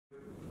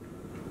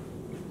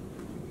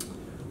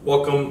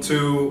Welcome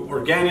to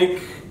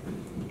organic.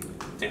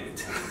 Damn it.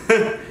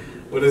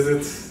 What is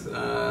it?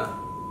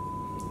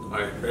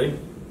 Alright, ready?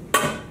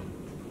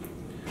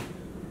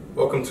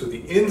 Welcome to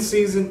the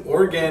in-season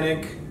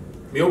organic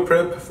meal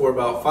prep for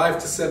about 5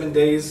 to 7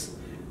 days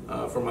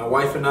for my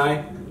wife and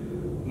I.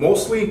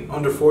 Mostly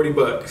under 40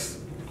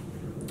 bucks.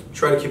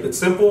 Try to keep it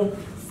simple,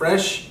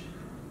 fresh,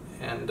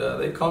 and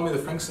they call me the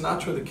Frank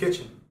Sinatra of the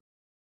kitchen.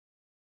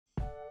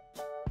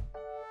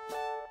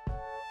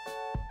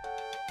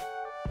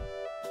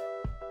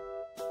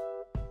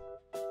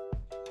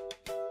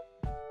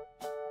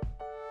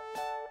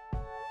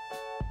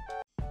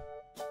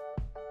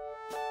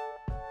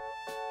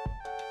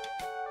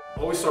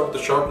 Always start with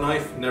the sharp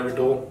knife, never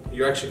dull.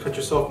 You actually cut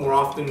yourself more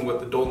often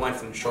with the dull knife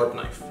than the sharp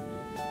knife.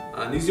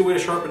 An easy way to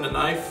sharpen a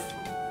knife,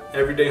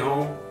 everyday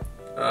home,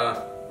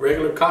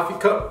 regular coffee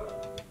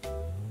cup,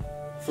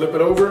 flip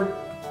it over.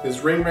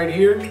 This ring right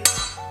here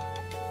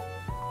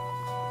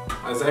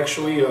is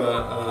actually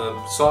a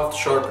soft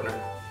sharpener.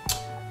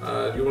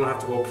 You don't have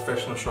to go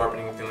professional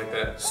sharpening, anything like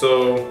that.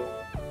 So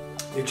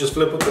you just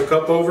flip the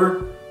cup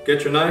over,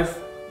 get your knife,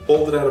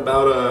 hold it at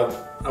about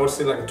I would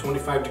say like a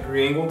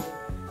 25-degree angle.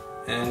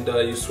 And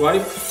you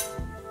swipe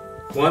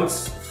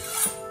once,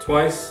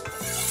 twice,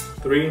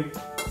 3,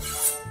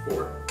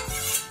 4,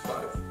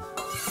 5,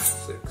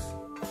 6.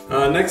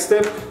 Next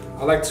step,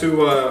 I like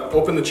to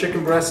open the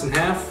chicken breast in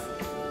half,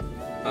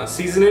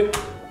 season it,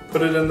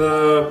 put it in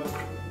the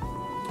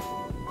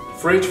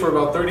fridge for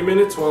about 30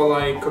 minutes while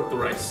I cook the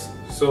rice.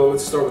 So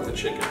let's start with the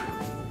chicken.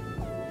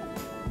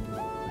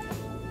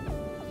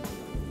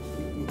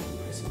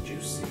 Nice and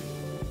juicy.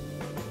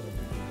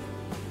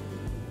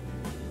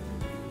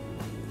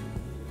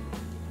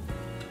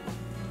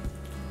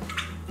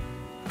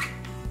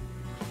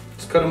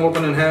 Cut them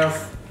open in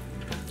half,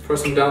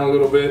 press them down a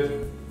little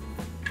bit.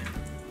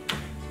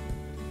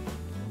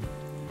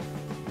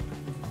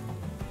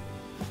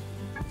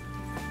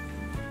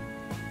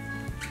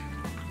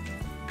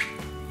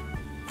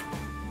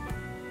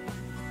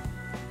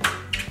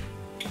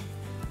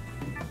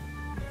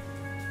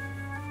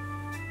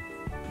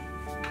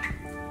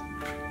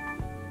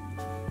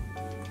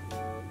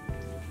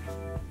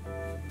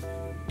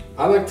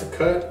 I like to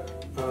cut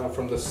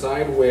from the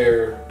side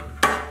where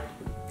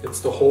it's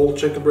the whole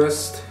chicken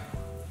breast.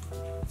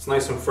 It's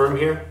nice and firm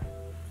here.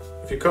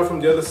 If you cut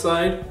from the other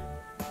side,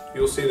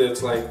 you'll see that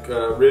it's like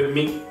rib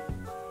meat,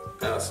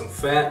 some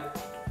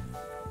fat.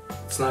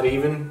 It's not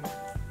even.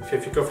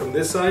 If you cut from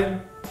this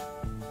side,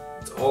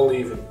 it's all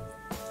even.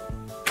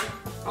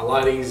 A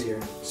lot easier,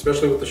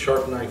 especially with the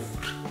sharp knife.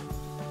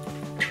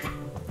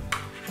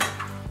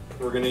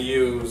 We're gonna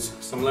use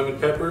some lemon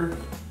pepper,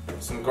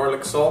 some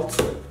garlic salt,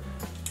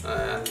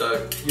 and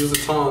use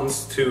the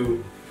tongs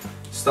to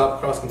stop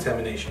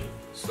cross-contamination.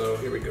 So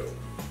here we go.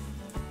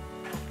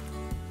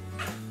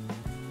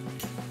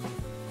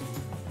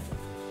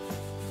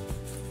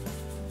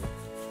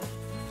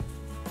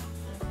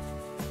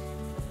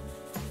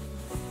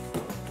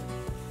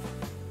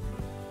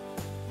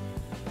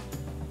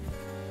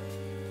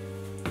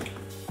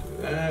 Do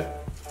that.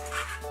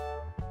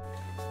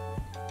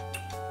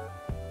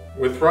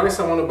 With rice,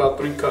 I want about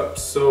 3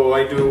 cups. So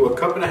I do 1.5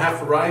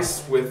 cups of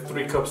rice with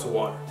 3 cups of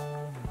water.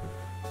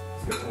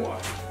 Let's get the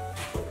water.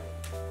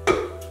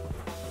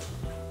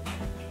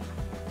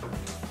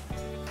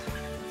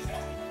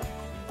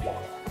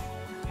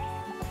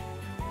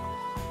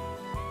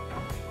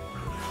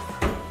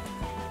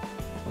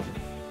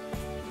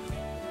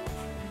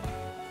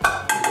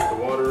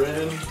 Water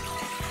in.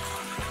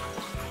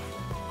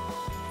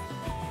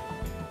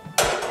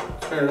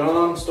 Turn it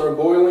on, start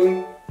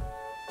boiling.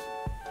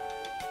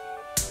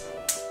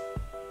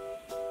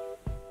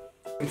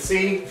 You can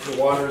see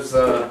the water's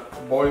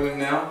boiling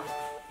now.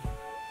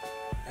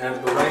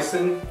 Add the rice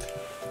in.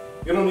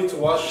 You don't need to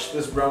wash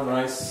this brown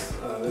rice.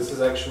 This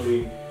is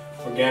actually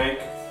organic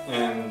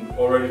and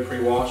already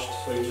pre-washed,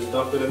 so you just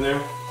dump it in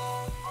there.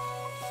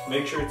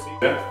 Make sure it's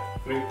even.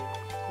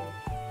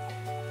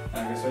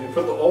 Okay, so you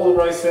put all the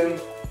rice in.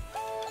 Make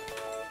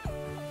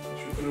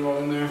sure you put it all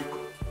in there.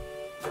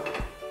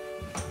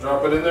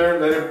 Drop it in there,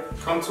 let it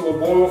come to a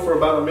boil for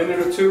about a minute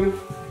or 2.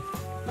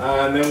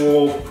 And then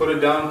we'll put it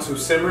down to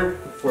simmer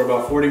for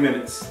about 40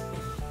 minutes.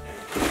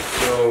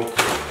 So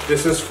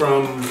this is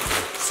from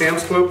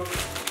Sam's Club.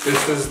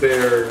 This is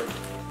their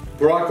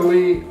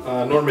broccoli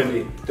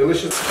Normandy.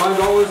 Delicious,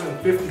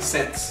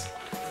 $5.50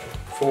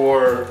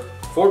 for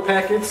 4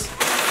 packets.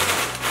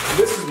 And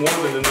this is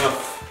more than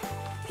enough.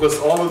 Plus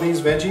all of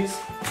these veggies,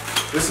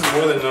 this is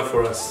more than enough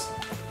for us.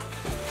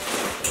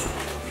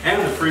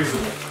 And the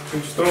freezable. You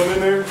can just throw them in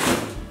there.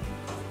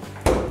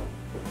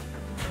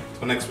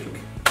 Till next week.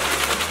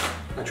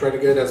 I try to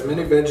get as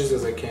many veggies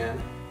as I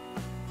can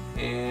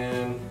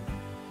and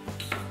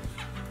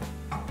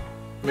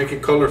make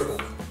it colorful.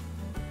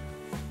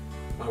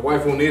 My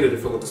wife won't eat it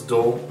if it looks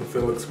dull, if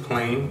it looks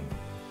plain.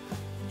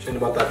 She ain't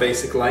about that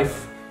basic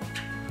life.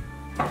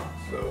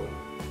 So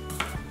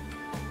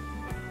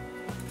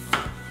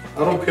I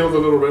don't peel the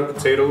little red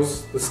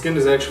potatoes. The skin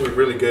is actually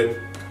really good.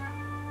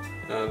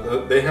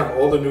 They have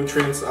all the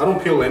nutrients. I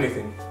don't peel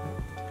anything.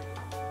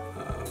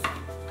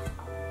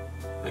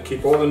 I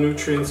keep all the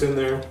nutrients in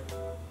there.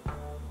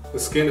 The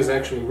skin is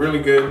actually really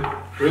good,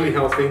 really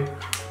healthy.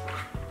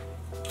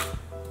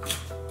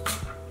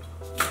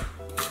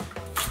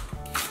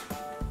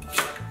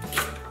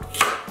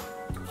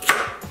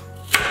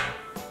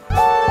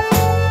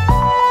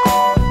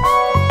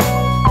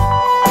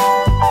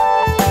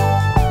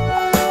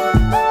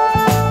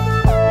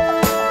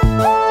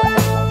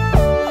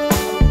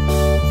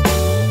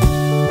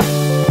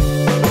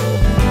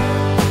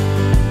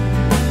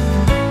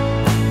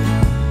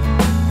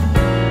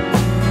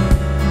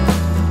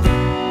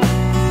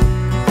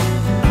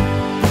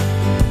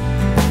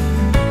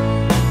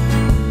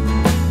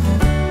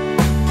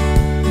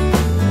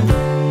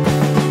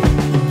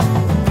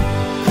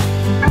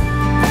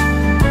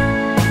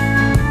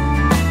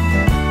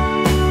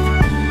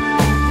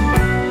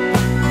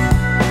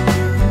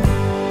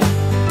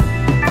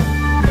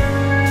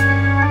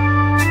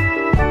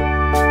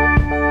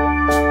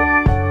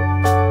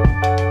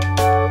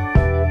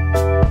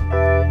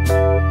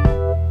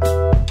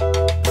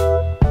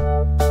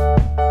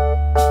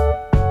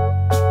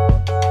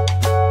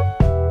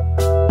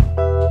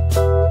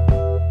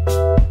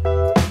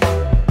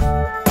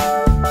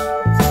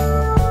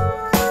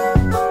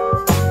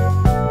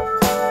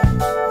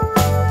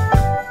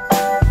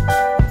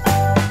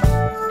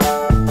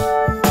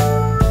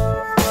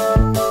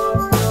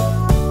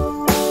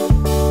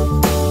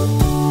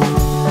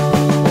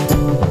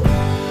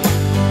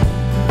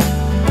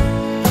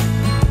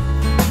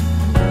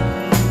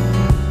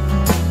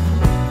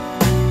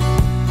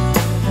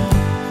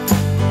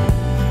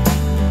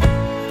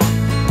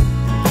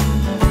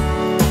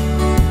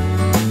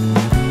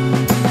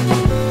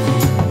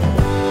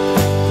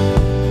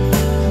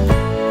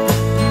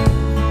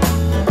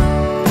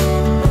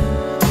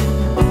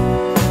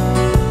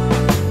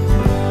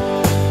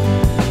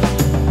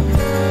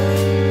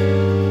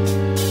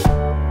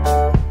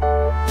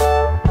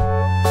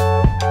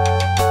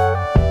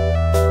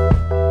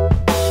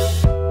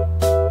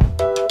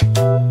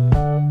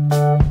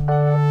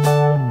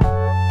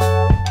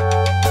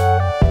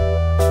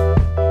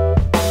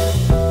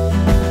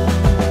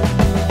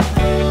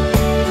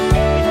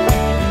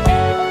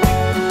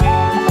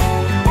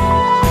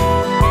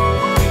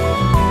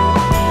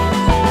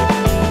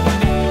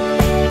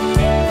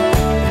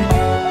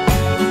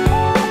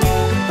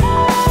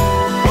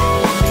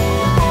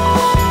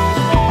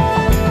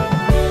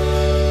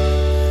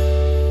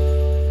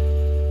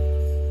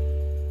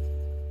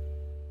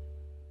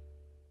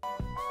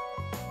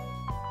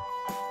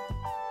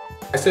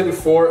 I said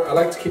before, I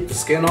like to keep the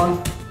skin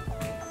on.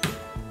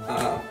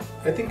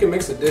 I think it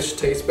makes the dish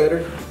taste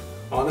better,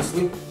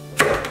 honestly.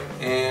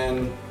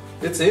 And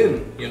it's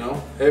in, you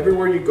know.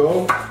 Everywhere you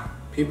go,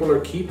 people are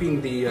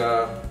keeping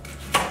the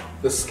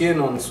skin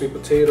on sweet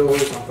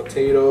potatoes, on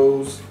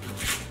potatoes.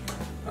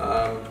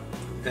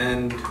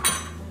 And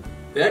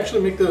they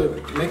actually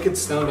make it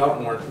stand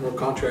out more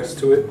contrast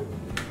to it.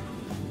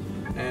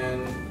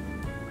 And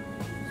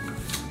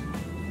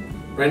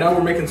right now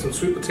we're making some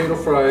sweet potato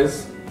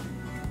fries.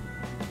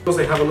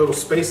 They have a little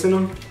space in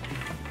them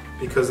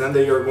because then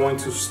they are going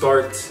to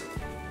start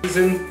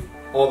seasoning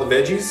all the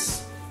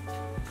veggies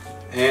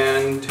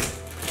and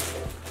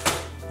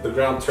the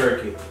ground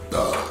turkey.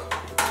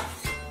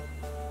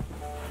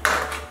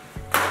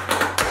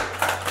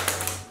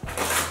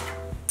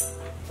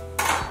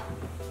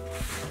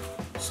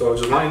 So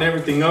just line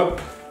everything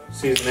up,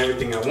 season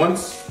everything at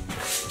once.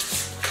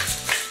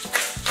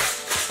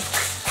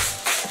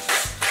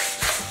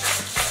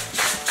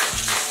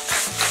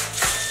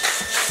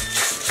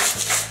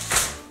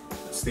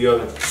 That's the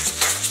oven.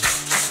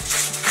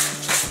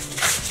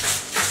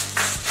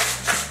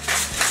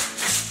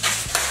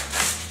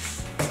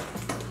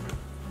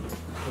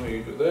 When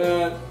you do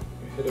that,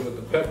 you hit it with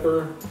the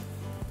pepper.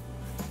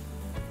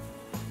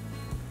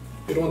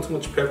 You don't want too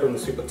much pepper in the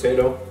sweet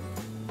potato.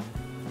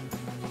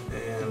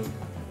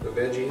 The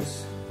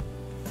veggies,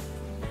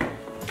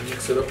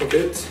 mix it up a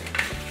bit,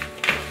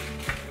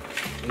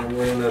 and then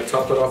we're going to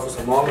top it off with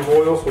some olive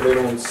oil so they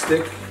don't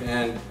stick,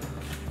 and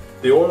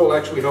the oil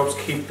actually helps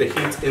keep the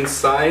heat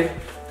inside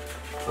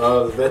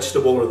the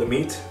vegetable or the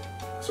meat,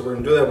 so we're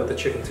going to do that with the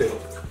chicken too.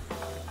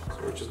 So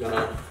we're just going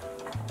to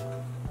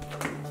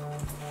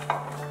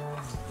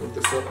move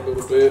this up a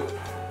little bit.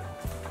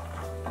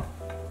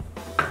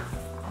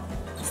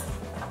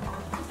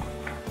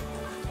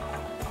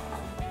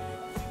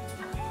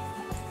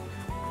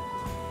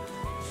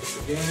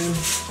 Again,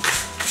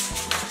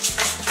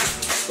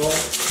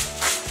 salt.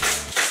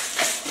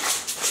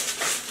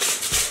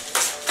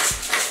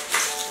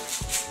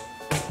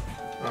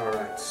 All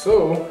right,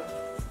 so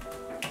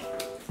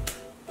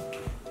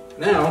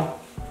now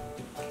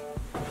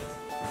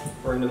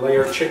we're going to lay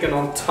our chicken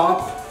on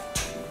top.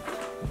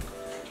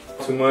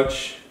 Too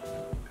much.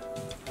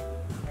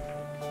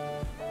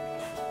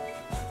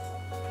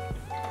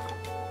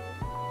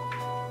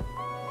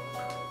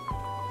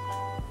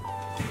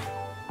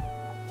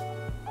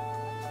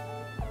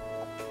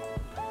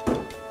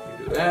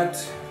 That,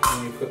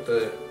 and you put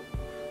the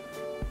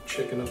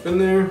chicken up in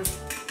there.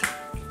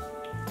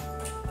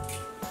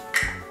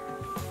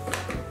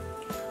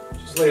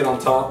 Just lay it on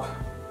top.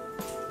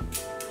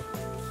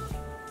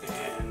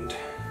 And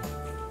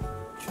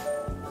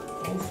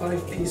all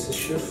 5 pieces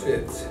should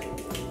fit.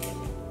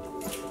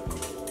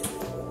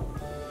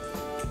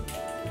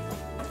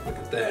 Look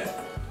at that.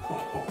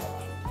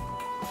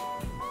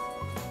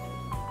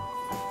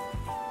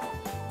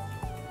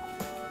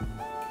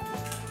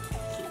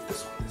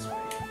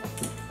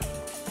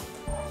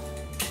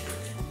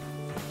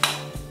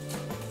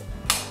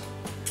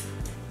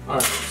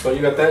 Alright, so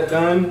you got that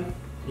done,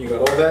 you got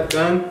all that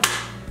done,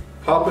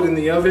 pop it in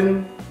the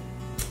oven,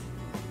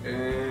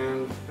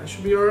 and that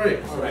should be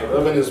alright. Alright, the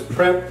oven is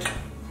prepped,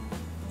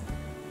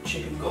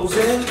 chicken goes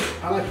in.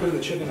 I like putting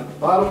the chicken at the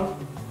bottom,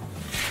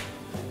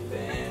 and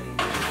then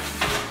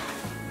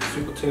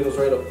sweet potatoes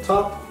right up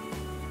top.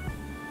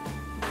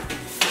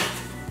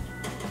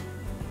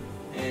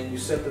 And you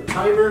set the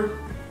timer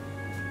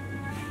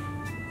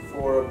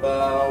for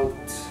about,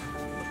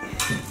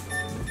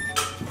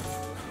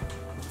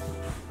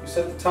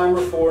 set the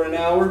timer for an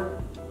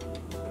hour,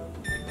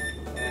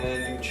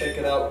 and you check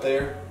it out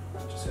there.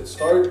 Just hit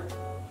start.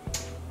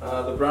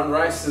 The brown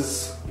rice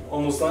is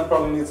almost done,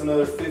 probably needs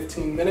another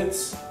 15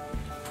 minutes.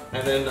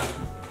 And then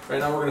right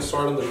now we're going to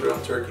start on the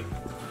ground turkey.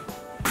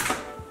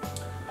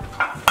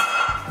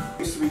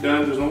 Needs to be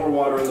done, there's no more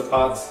water in the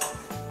pots,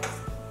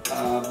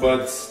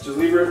 but just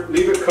leave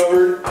it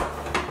covered,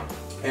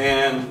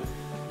 and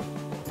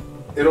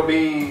it'll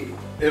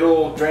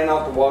drain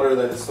out the water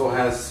that it still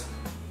has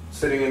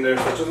sitting in there.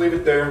 So just leave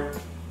it there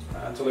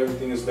until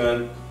everything is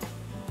done.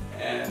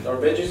 And our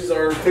veggies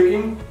are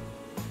cooking,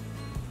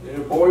 they're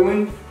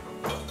boiling.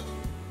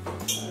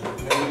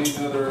 Maybe we need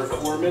another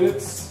 4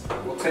 minutes.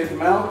 We'll take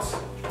them out.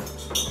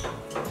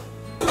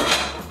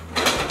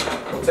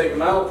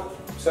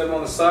 Set them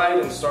on the side,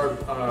 and start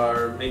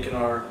making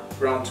our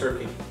ground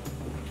turkey.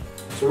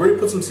 So we already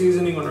put some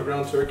seasoning on our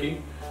ground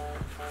turkey,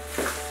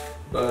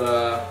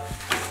 but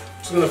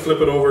just gonna flip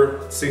it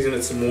over, season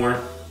it some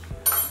more.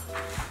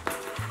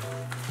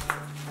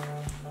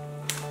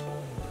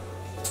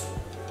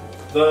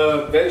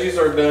 The veggies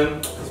are done.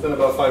 It's been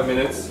about 5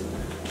 minutes.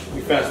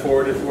 We fast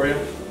forwarded for you.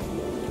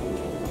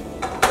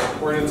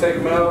 We're gonna take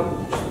them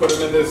out, just put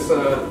them in this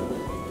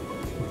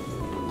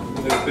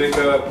big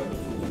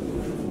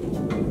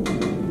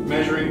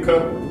measuring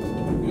cup,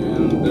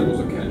 and there was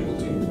a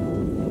casualty.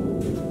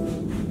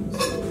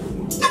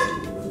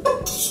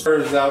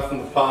 Stir out from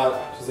the pot.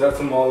 Just add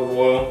some olive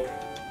oil,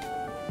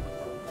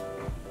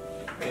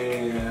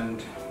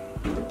 and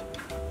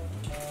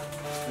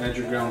add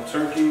your ground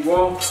turkey.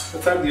 Well,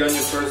 let's add the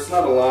onions first.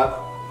 Not a lot.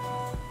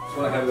 Just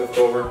what I have left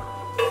over.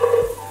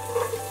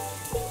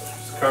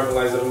 Just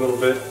caramelize it a little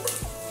bit.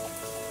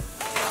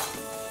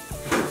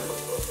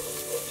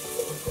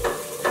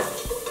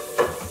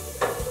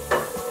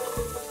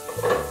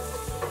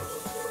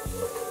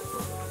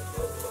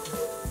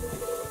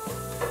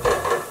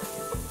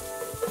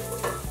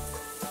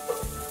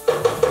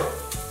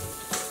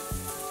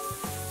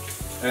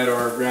 Add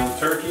our ground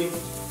turkey.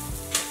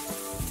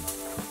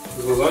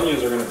 Those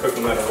onions are going to cook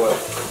no matter what.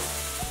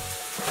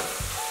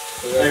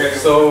 Okay,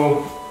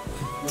 so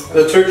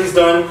the turkey's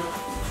done.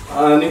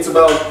 It needs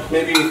about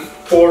maybe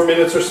 4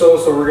 minutes or so.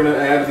 So we're going to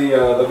add the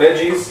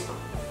veggies.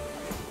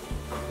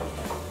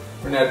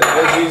 We're going to add the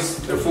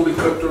veggies. They're fully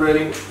cooked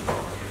already.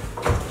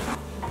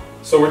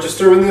 So we're just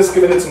stirring this,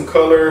 giving it some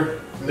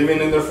color, leaving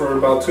it in there for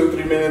about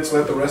 2-3 minutes.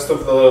 Let the rest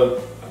of the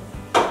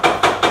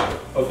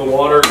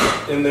water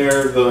in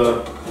there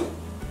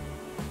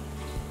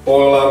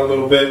boil out a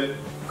little bit.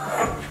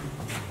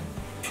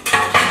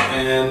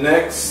 And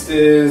next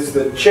is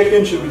the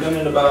chicken. Should be done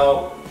in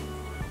about,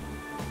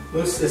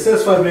 it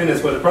says 5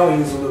 minutes, but it probably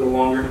needs a little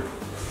longer.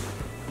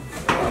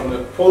 I'm going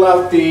to pull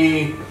out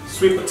the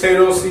sweet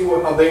potatoes, see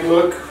how they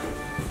look.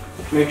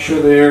 Make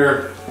sure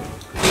they're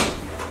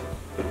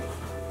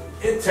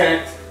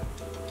intact.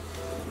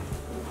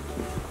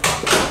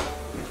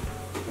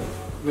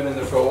 Been in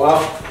there for a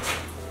while.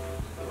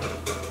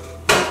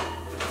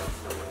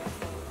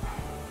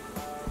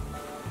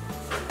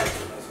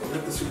 So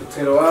get the sweet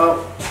potato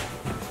out.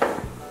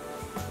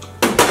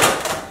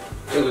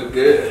 They look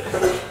good.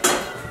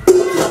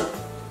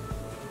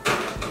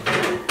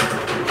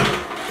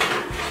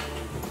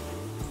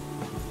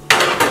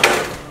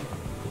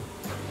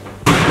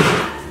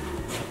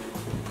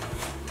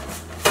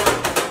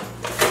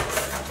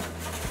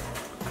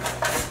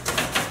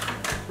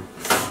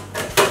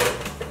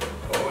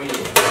 Oh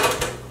yeah.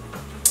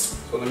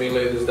 So let me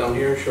lay this down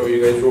here, show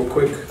you guys real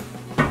quick.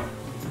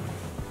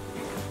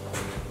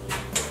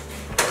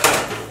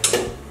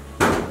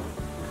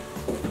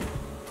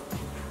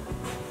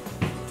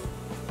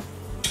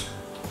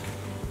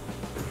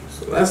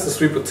 That's the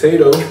sweet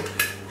potato.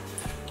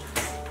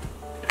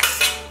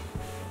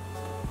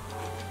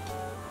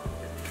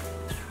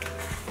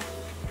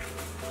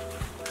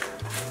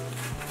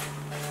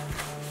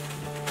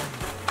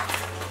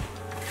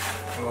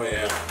 Oh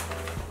yeah.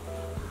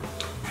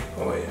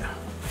 Oh yeah.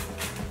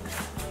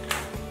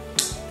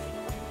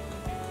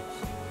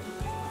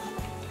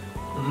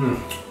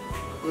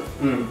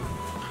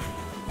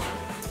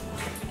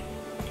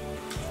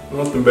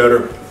 Nothing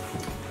better.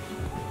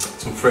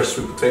 Some fresh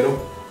sweet potato,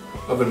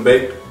 oven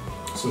baked,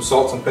 some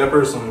salt, some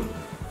pepper, some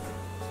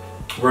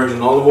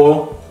virgin olive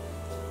oil.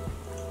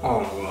 Oh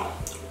my god.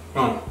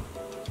 Oh.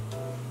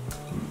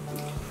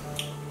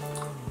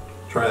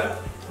 Try that.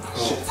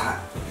 Shit's hot.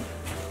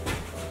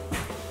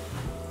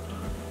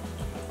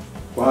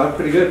 Wow, that's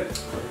pretty good.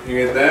 You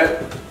get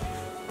that?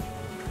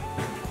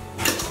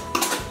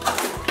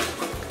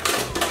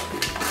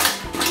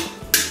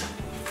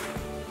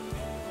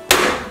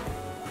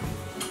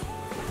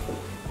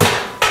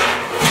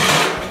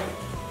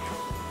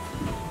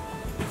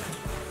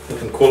 It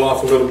can cool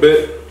off a little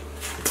bit.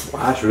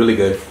 Wow, that's really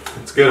good.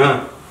 It's good,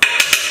 huh?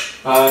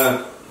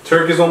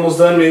 Turkey's almost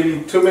done,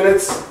 maybe 2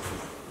 minutes.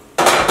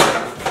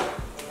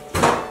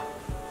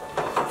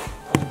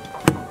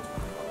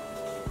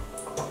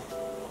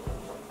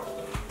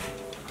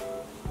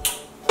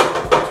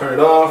 Turn it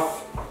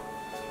off.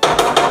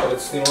 Let it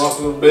steam off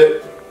a little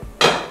bit.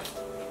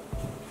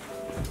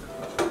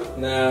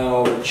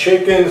 Now, the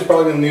chicken is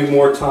probably gonna need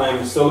more time.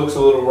 It still looks a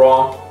little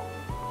raw.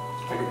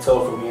 I can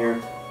tell from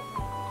here.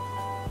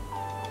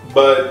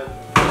 But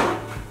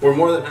we're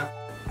more than half.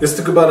 This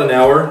took about an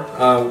hour.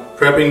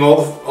 Prepping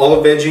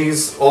all the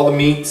veggies, all the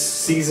meats,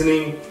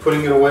 seasoning,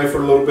 putting it away for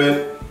a little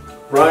bit.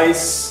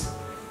 Rice,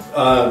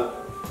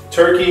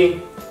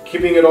 turkey,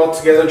 keeping it all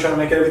together, trying to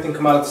make everything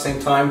come out at the same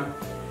time.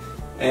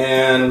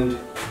 And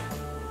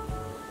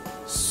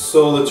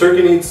so the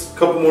turkey needs a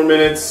couple more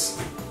minutes.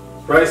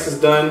 Rice is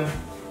done.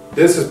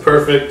 This is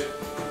perfect.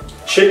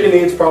 Chicken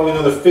needs probably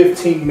another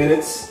 15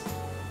 minutes.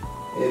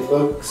 It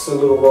looks a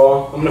little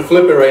raw. I'm gonna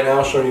flip it right now.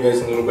 I'll show you guys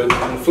in a little bit. I'm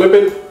gonna flip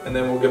it and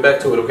then we'll get back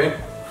to it, okay?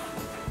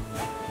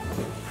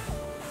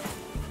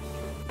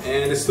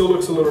 And it still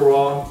looks a little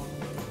raw.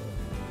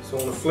 So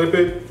I'm gonna flip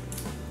it.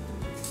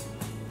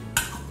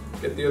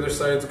 Get the other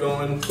sides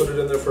going. Put it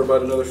in there for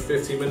about another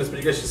 15 minutes. But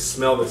you guys should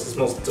smell this. It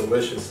smells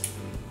delicious.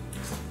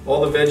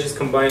 All the veggies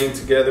combining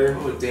together.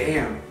 Oh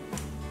damn.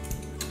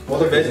 All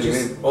the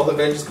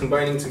veggies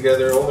combining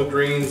together. All the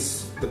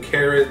greens, the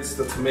carrots,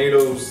 the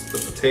tomatoes, the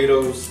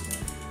potatoes.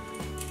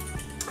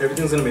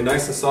 Everything's gonna be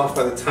nice and soft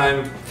by the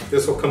time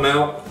this will come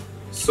out.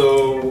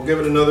 So we'll give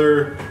it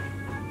another,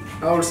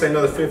 I would say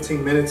another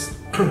 15 minutes.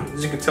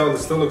 As you can tell,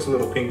 this still looks a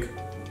little pink.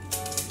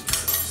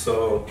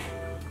 So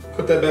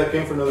put that back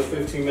in for another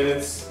 15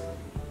 minutes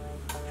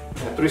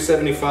at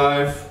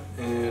 375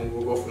 and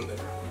we'll go from there.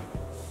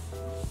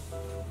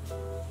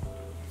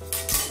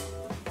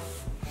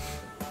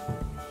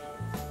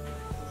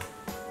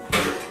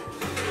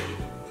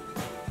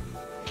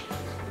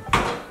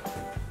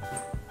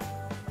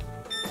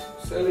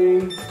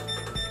 Setting.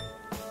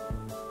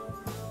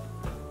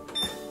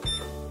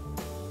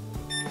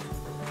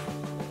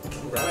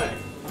 All right.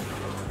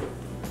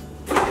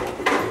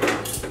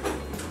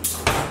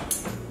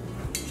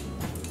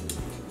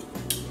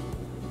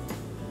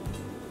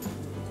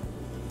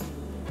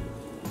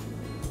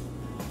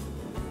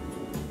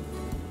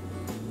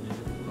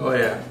 Oh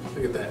yeah,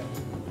 look at that.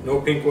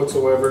 No pink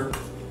whatsoever.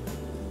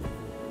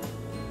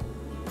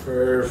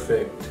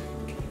 Perfect.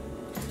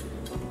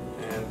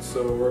 And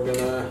so we're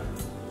gonna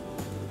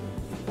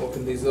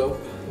open these up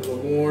a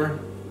little more,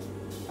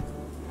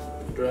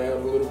 dry out a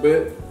little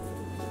bit.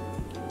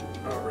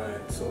 All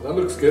right, so that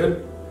looks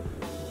good.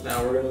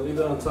 Now we're gonna leave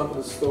that on top of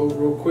the stove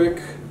real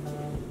quick,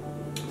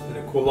 let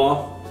it cool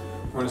off.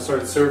 We're gonna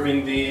start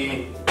serving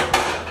the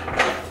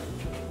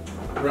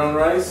brown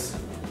rice.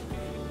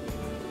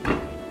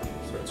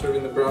 Start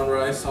serving the brown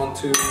rice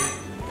onto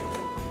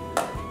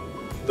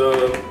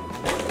the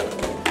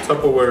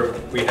Tupperware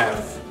we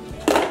have.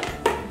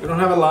 We don't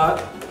have a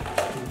lot,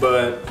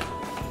 but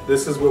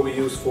this is what we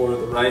use for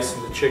the rice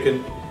and the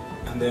chicken,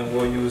 and then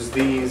we'll use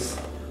these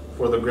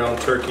for the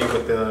ground turkey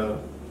with the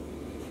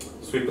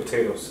sweet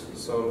potatoes.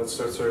 So let's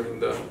start serving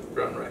the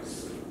brown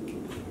rice.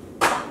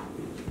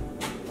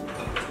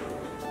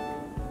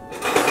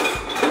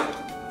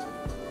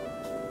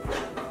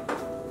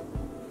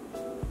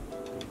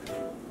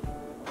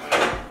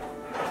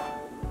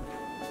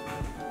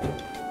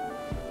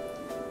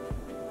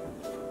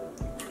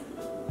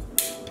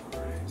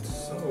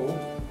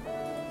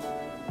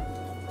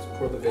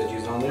 Pour the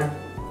veggies on there.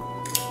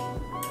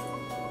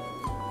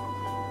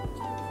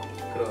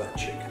 Look at all that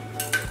chicken.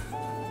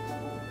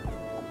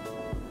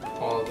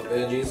 All the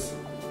veggies.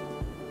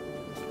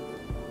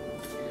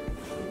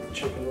 The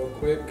chicken real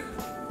quick.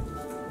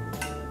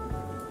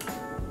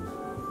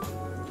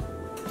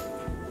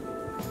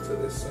 To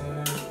this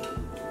side.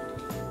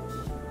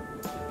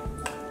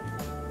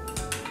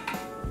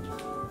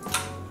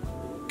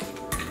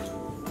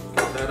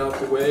 Get that out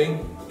the way.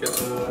 Get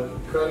the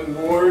cutting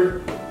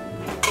board.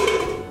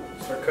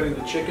 Start cutting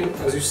the chicken.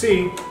 As you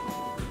see,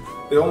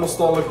 they almost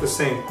all look the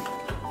same.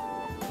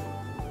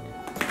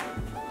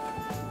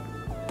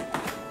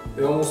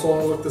 They almost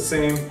all look the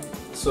same.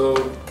 So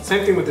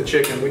same thing with the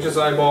chicken. We just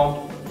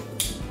eyeball,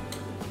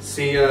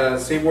 see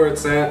where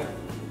it's at.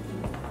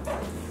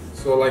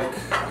 So like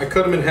I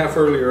cut them in half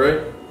earlier,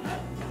 right?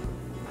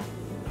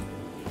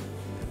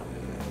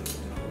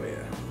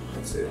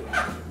 that's it.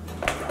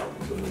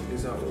 So move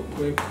these out real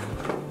quick.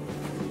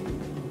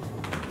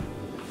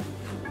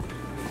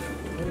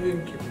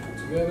 And keep them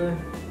together.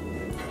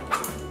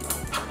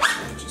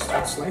 And just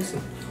start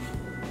slicing.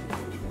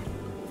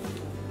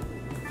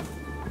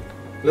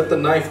 Let the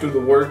knife do the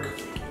work.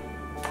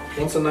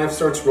 Once the knife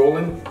starts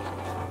rolling,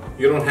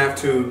 you don't have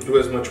to do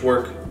as much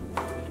work.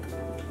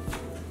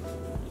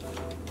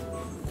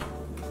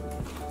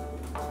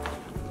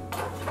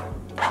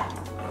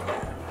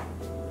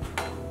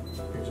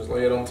 You just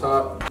lay it on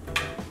top.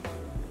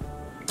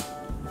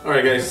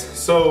 Alright guys,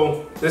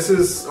 so this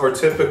is our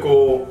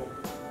typical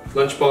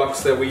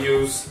lunchbox that we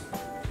use.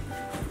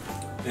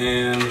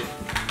 And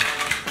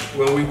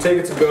when we take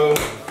it to go,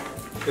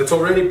 it's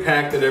already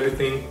packed and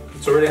everything.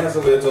 It already has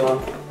the lids on.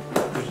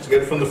 You just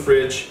get it from the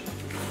fridge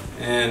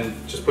and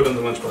just put it in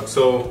the lunchbox.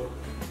 So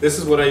this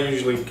is what I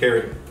usually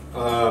carry.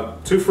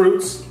 2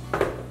 fruits,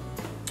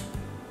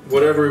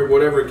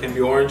 whatever it can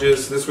be.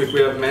 Oranges. This week we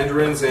have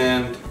mandarins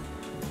and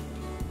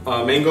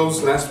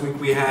mangoes. Last week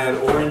we had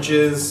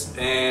oranges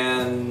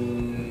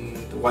and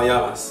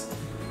guayabas.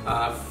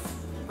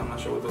 I'm not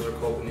sure what those are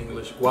called in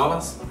English.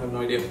 Guavas? I have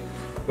no idea.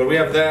 But we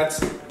have that.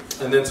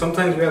 And then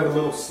sometimes we have the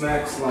little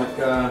snacks like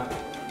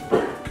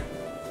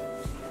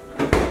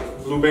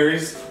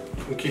blueberries.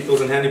 We keep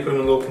those in handy, put them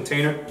in a little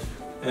container.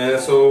 And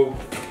so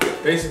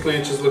basically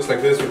it just looks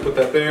like this. We put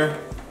that there,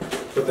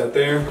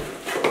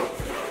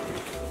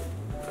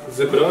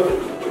 zip it up.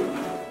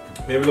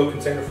 Maybe a little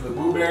container for the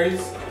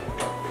blueberries.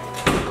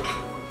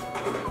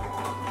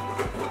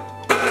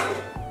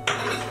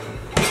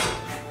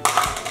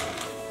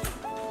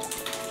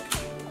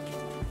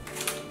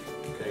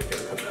 Okay,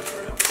 gotta cut that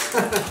part out.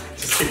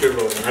 Just keep it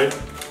rolling, right?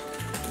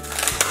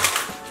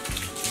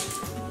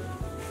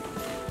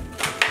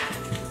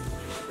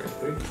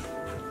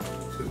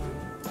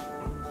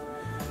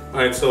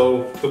 Alright,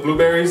 so the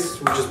blueberries,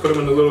 we just put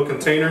them in a little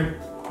container.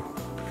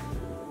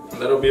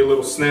 That'll be a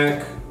little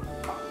snack.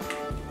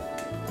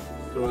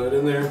 Throw that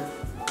in there.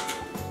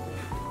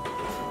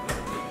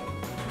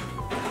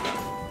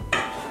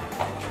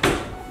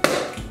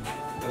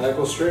 And that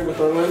goes straight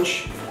with our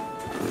lunch.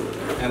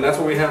 And that's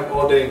what we have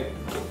all day.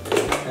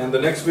 And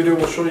the next video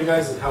will show you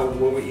guys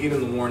what we eat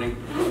in the morning.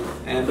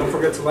 And don't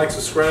forget to like,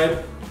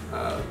 subscribe,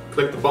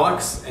 click the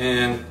box,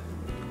 and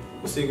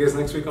we'll see you guys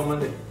next week on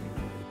Monday.